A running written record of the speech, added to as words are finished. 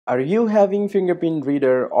Are you having fingerprint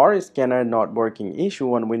reader or scanner not working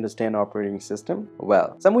issue on Windows 10 operating system?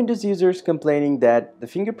 Well, some Windows users complaining that the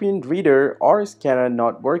fingerprint reader or scanner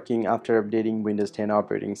not working after updating Windows 10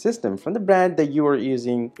 operating system from the brand that you are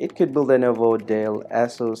using. It could be Lenovo, Dell,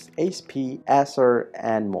 Asus, HP, Acer,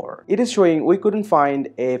 and more. It is showing we couldn't find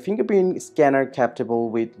a fingerprint scanner compatible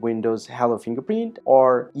with Windows Hello Fingerprint,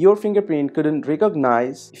 or your fingerprint couldn't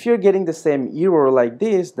recognize. If you're getting the same error like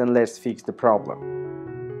this, then let's fix the problem.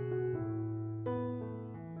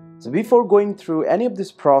 So before going through any of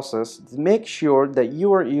this process, make sure that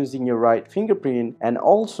you are using your right fingerprint, and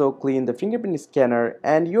also clean the fingerprint scanner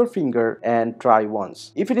and your finger and try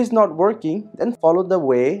once. If it is not working, then follow the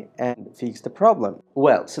way and fix the problem.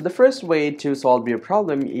 Well, so the first way to solve your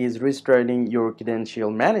problem is restarting your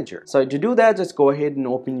Credential manager. So to do that, just go ahead and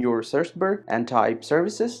open your search bar and type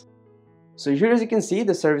services. So here, as you can see,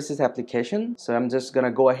 the services application. So I'm just gonna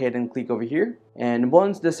go ahead and click over here, and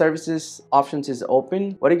once the services options is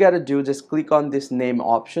open, what you gotta do, just click on this name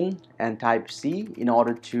option and type C in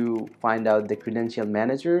order to find out the Credential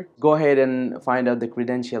manager. Go ahead and find out the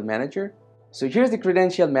Credential manager. So here's the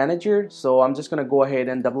Credential manager. So I'm just gonna go ahead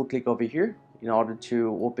and double click over here in order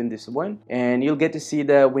to open this one, and you'll get to see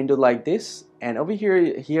the window like this. And over here,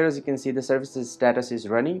 as you can see, the services status is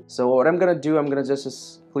running. So what I'm gonna do, I'm gonna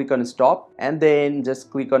just click on stop and then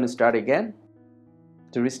just click on start again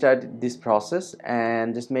to restart this process,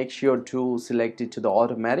 and just make sure to select it to the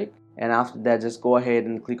automatic, and after that just go ahead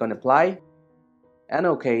and click on apply and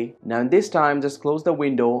OK. Now this time just close the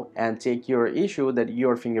window and check your issue that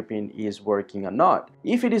your fingerprint is working or not.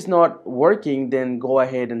 If it is not working, then go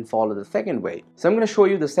ahead and follow the second way. So I'm going to show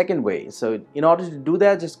you the second way. So in order to do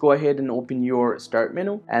that, just go ahead and open your start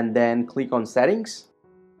menu and then click on settings.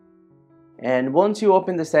 And once you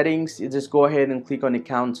open the settings, you just go ahead and click on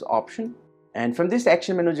accounts option. And from this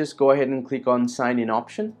action menu, just go ahead and click on sign in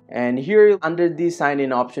option. And here under the sign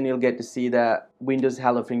in option, you'll get to see the Windows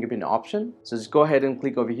Hello Fingerprint option. So just go ahead and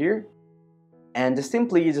click over here. And just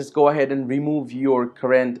simply just go ahead and remove your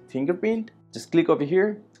current fingerprint. Just click over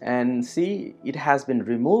here and see it has been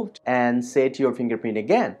removed, and set your fingerprint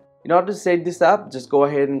again. In order to set this up, just go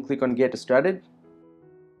ahead and click on get started.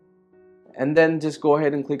 And then just go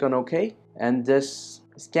ahead and click on OK. And just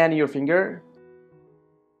scan your finger.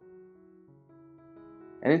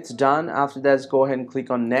 And it's done. After that, just go ahead and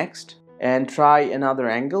click on next and try another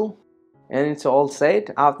angle, and it's all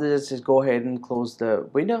set. After this, just go ahead and close the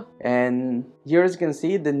window, and here as you can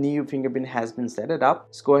see, the new fingerprint has been set it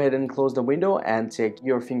up. Just go ahead and close the window and check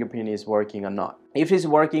your fingerprint is working or not. If it is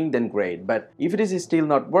working, then great, but if it is still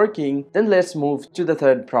not working, then let's move to the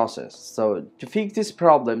third process. So to fix this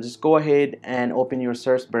problem, just go ahead and open your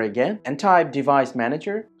search bar again and type device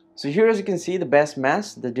manager. So here as you can see, the best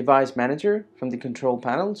match, the device manager from the control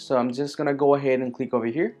panel. So I'm just gonna go ahead and click over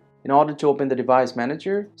here in order to open the device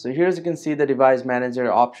manager. So here as you can see, the device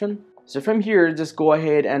manager option. So from here, just go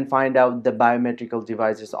ahead and find out the biometrical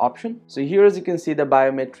devices option. So here as you can see, the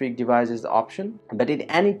biometric devices option. But in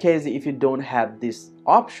any case, if you don't have this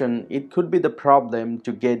option, it could be the problem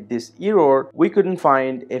to get this error. We couldn't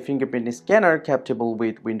find a fingerprint scanner compatible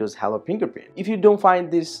with Windows Hello Fingerprint. If you don't find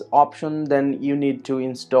this option, then you need to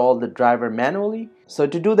install the driver manually. So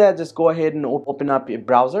to do that, just go ahead and open up a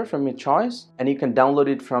browser from your choice, and you can download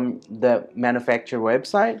it from the manufacturer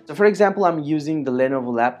website. So for example, I'm using the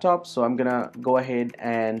Lenovo laptop, so I'm gonna go ahead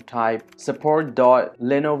and type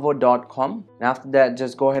support.lenovo.com. And after that,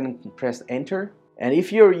 just go ahead and press enter. And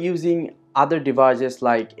if you're using other devices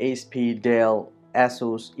like HP, Dell,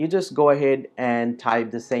 Asus, you just go ahead and type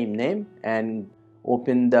the same name and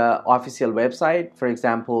open the official website, for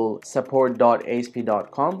example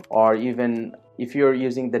support.asp.com, or even if you're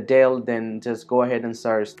using the Dell, then just go ahead and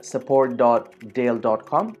search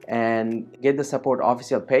support.dell.com and get the support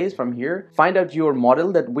official page. From here, find out your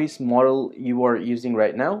model, that which model you are using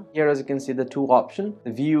right now. Here as you can see, the two options,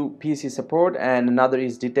 the view PC support and another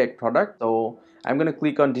is detect product. So I'm gonna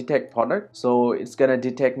click on detect product. So it's gonna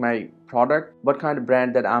detect my product, what kind of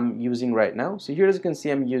brand that I'm using right now. So here as you can see,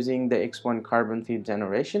 I'm using the X1 Carbon 5th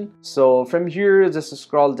generation. So from here, just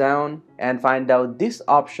scroll down and find out this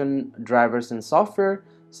option, drivers and software.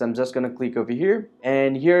 So I'm just gonna click over here,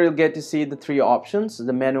 and here you'll get to see the three options: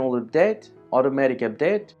 the manual update, automatic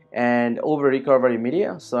update, and over recovery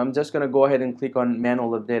media. So I'm just going to go ahead and click on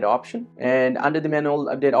manual update option, and under the manual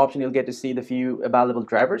update option you'll get to see the few available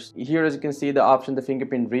drivers. Here, as you can see, the option, the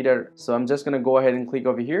fingerprint reader. So I'm just going to go ahead and click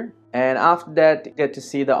over here, and after that you get to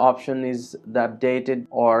see the option is the updated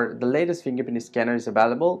or the latest fingerprint scanner is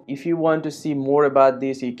available. If you want to see more about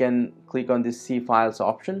this, you can click on this see files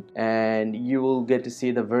option, and you will get to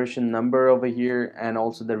see the version number over here and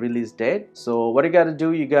also the release date. So what you got to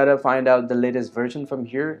do, you got to find out the latest version from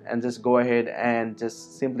here and just go ahead and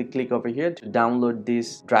just simply click over here to download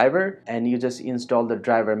this driver, and you just install the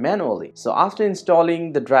driver manually. So after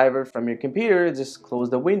installing the driver from your computer, just close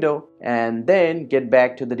the window and then get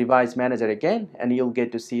back to the device manager again, and you'll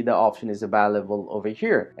get to see the option is available over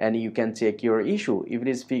here, and you can check your issue if it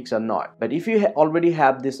is fixed or not. But if you already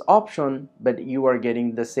have this option but you are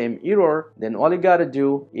getting the same error, then all you gotta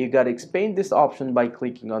do, you gotta expand this option by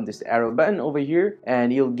clicking on this arrow button over here,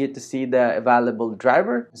 and you'll get to see the available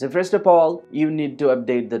driver. So first of all, you need to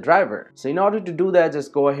update the driver. So in order to do that,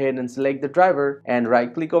 just go ahead and select the driver and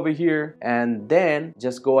right click over here, and then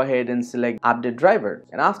just go ahead and select update driver.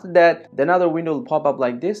 And after that, another window will pop up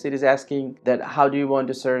like this. It is asking that how do you want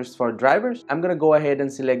to search for drivers. I'm gonna go ahead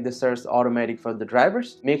and select the search automatic for the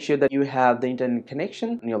drivers. Make sure that you have the internet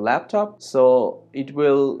connection on your laptop, so it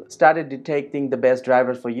will start detecting the best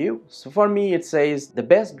drivers for you. So for me, it says the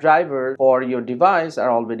best driver for your device are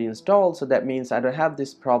already installed, so that means I don't have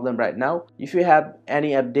this problem right now. If you have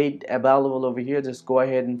any update available over here, just go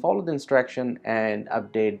ahead and follow the instruction and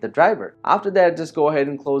update the driver. After that, just go ahead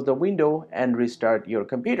and close the window and restart your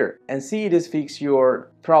computer and see it is fix your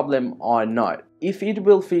problem or not. If it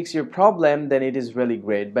will fix your problem, then it is really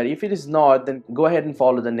great, but if it is not, then go ahead and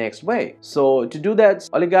follow the next way. So to do that,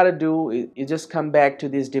 all you gotta do is just come back to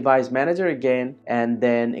this device manager again, and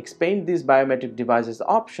then expand this biometric devices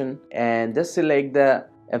option and just select the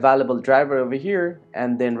available driver over here,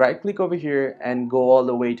 and then right click over here and go all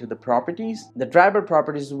the way to the properties. The driver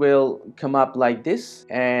properties will come up like this,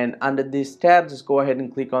 and under this tab just go ahead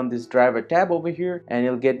and click on this driver tab over here, and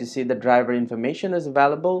you'll get to see the driver information is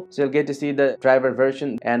available. So you'll get to see the driver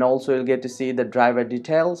version, and also you'll get to see the driver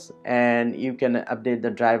details, and you can update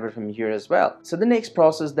the driver from here as well. So the next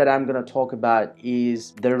process that I'm going to talk about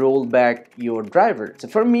is the rollback your driver. So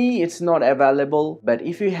for me, it's not available, but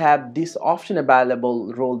if you have this option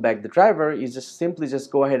available, roll back the driver, is just simply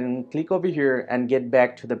just go ahead and click over here and get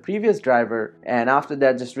back to the previous driver, and after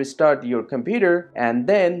that just restart your computer and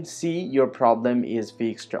then see your problem is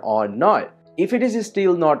fixed or not. If it is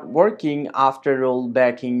still not working after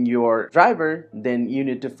rollbacking your driver, then you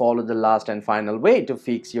need to follow the last and final way to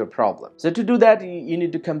fix your problem. So to do that, you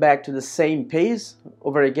need to come back to the same page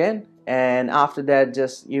over again, and after that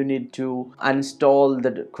just you need to uninstall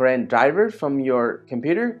the current driver from your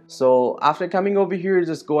computer. So after coming over here,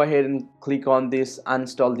 just go ahead and click on this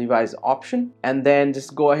uninstall device option, and then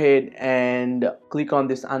just go ahead and click on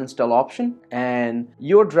this uninstall option, and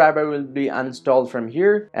your driver will be uninstalled from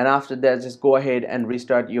here. And after that, just go ahead and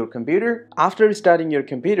restart your computer. After restarting your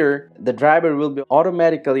computer, the driver will be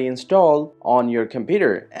automatically installed on your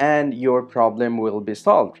computer and your problem will be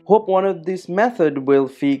solved. Hope one of this method will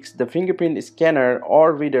fix the fingerprint scanner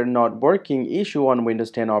or reader not working issue on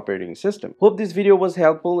Windows 10 operating system. Hope this video was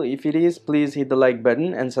helpful. If it is, please hit the like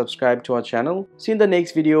button and subscribe to our channel. See you in the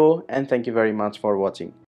next video, and thank you very much for watching.